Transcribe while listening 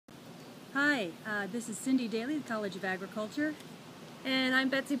Hi, this is Cindy Daly, the College of Agriculture, And I'm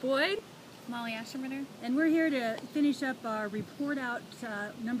Betsy Boyd. Molly Ashermitter. and we're here to finish up our report out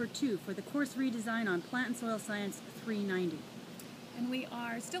number 2 for the course redesign on Plant and Soil Science 390. And we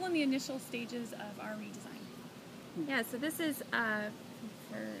are still in the initial stages of our redesign. Yeah, so this is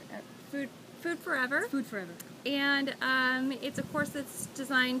Food Forever. Food Forever. And it's a course that's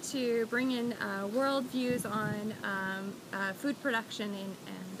designed to bring in world views on food production and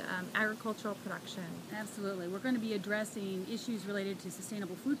agricultural production. Absolutely. We're going to be addressing issues related to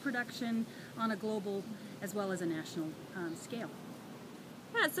sustainable food production on a global as well as a national scale.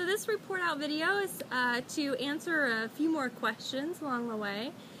 Yeah, so this report out video is to answer a few more questions along the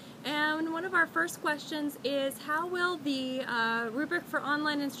way. And one of our first questions is, how will the rubric for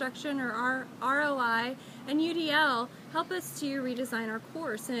online instruction, or ROI, and UDL help us to redesign our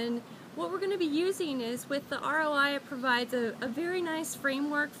course? And what we're going to be using is, with the ROI, it provides a very nice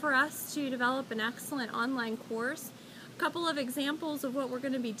framework for us to develop an excellent online course. A couple of examples of what we're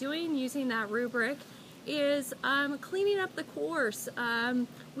going to be doing using that rubric is cleaning up the course.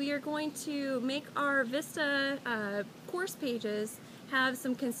 We are going to make our Vista course pages have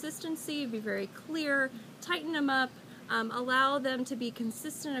some consistency, be very clear, tighten them up, allow them to be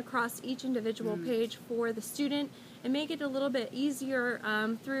consistent across each individual page for the student, and make it a little bit easier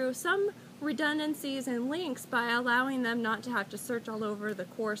through some redundancies and links by allowing them not to have to search all over the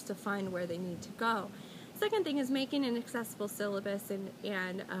course to find where they need to go. Second thing is making an accessible syllabus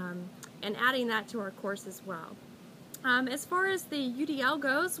and adding that to our course as well. As far as the UDL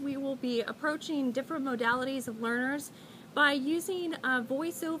goes, we will be approaching different modalities of learners by using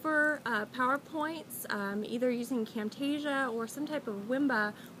voiceover PowerPoints, either using Camtasia or some type of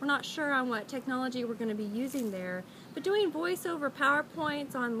Wimba. We're not sure on what technology we're going to be using there, but doing voiceover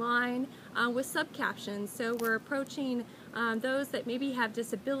PowerPoints online with subcaptions. So we're approaching those that maybe have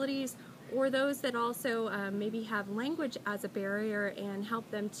disabilities, or those that also maybe have language as a barrier, and help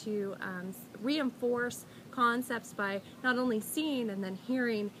them to reinforce concepts by not only seeing and then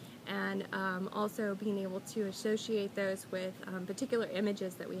hearing, and also being able to associate those with particular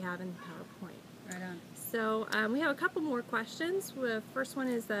images that we have in PowerPoint. Right on. So we have a couple more questions. The first one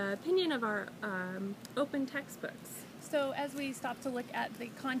is the opinion of our open textbooks. So as we stop to look at the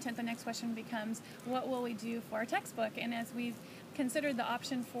content, the next question becomes, what will we do for our textbook? And as we've considered the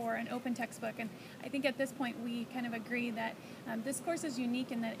option for an open textbook, and I think at this point we kind of agree that this course is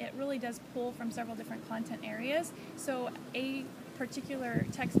unique in that it really does pull from several different content areas. So a particular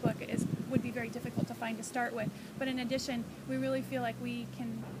textbook would be very difficult to find to start with, but in addition, we really feel like we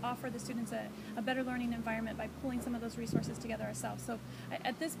can offer the students a better learning environment by pulling some of those resources together ourselves. So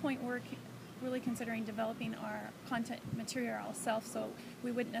at this point, we're really considering developing our content material ourselves, so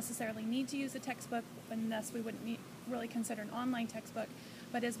we wouldn't necessarily need to use a textbook, and thus we wouldn't really consider an online textbook.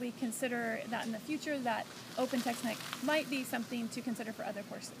 But as we consider that in the future, that open textbook might be something to consider for other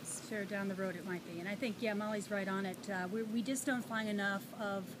courses. Sure, down the road it might be. And I think, yeah, Molly's right on it. We just don't find enough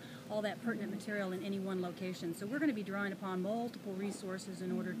of all that pertinent material in any one location. So we're going to be drawing upon multiple resources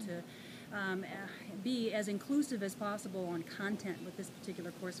in order to be as inclusive as possible on content with this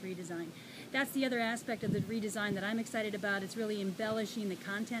particular course redesign. That's the other aspect of the redesign that I'm excited about. It's really embellishing the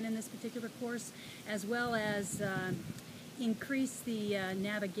content in this particular course, as well as increase the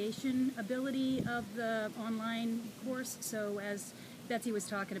navigation ability of the online course. So as Betsy was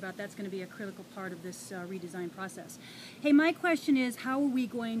talking about, that's going to be a critical part of this redesign process. Hey, my question is, how are we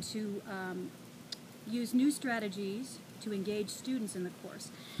going to use new strategies to engage students in the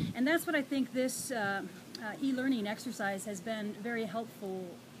course? And that's what I think this e-learning exercise has been very helpful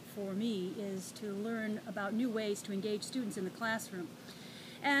for me, is to learn about new ways to engage students in the classroom.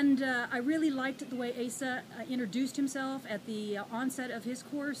 And I really liked the way Asa introduced himself at the onset of his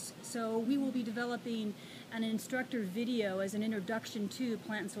course. So we will be developing an instructor video as an introduction to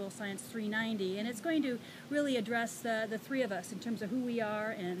Plant and Soil Science 390. And it's going to really address the three of us in terms of who we are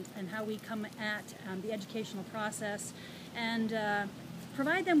and how we come at the educational process, and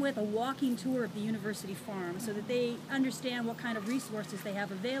provide them with a walking tour of the university farm so that they understand what kind of resources they have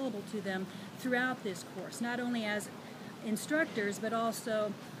available to them throughout this course, not only as instructors, but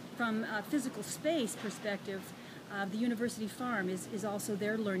also from a physical space perspective. The university farm is also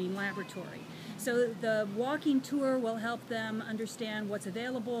their learning laboratory. So the walking tour will help them understand what's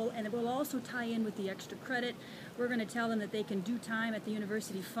available, and it will also tie in with the extra credit. We're going to tell them that they can do time at the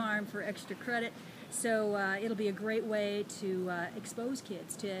university farm for extra credit. So it'll be a great way to expose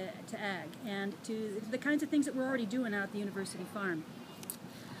kids to ag and to the kinds of things that we're already doing out at the university farm.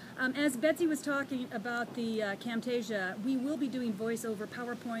 As Betsy was talking about the Camtasia, we will be doing voice over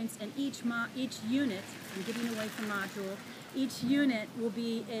PowerPoints, and each unit, I'm giving away from module, each unit will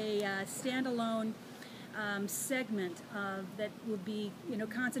be a standalone segment that will be,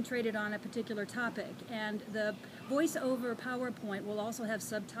 concentrated on a particular topic. And the voice-over PowerPoint will also have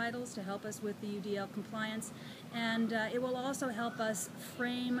subtitles to help us with the UDL compliance, and it will also help us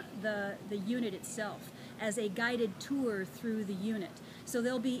frame the unit itself as a guided tour through the unit. So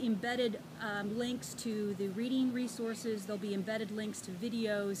there'll be embedded links to the reading resources, there'll be embedded links to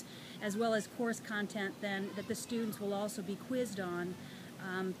videos, as well as course content then that the students will also be quizzed on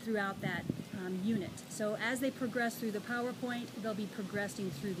throughout that unit. So as they progress through the PowerPoint, they'll be progressing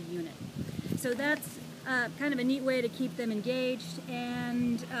through the unit. So that's kind of a neat way to keep them engaged,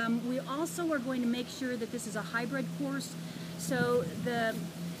 and we also are going to make sure that this is a hybrid course. So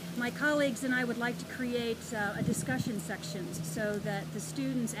my colleagues and I would like to create a discussion sections so that the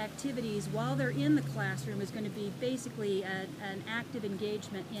students' activities while they're in the classroom is going to be basically an active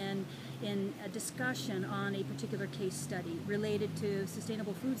engagement in a discussion on a particular case study related to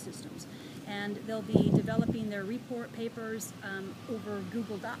sustainable food systems. And they'll be developing their report papers over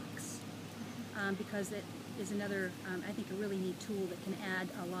Google Docs because it is another, I think, a really neat tool that can add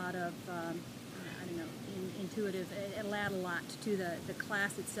a lot of intuitive, it'll add a lot to the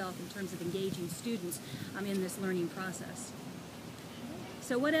class itself in terms of engaging students in this learning process.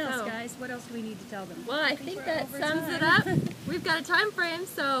 So what else, guys? What else do we need to tell them? Well, I think that sums it up. We've got a time frame,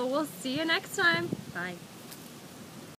 so we'll see you next time. Bye.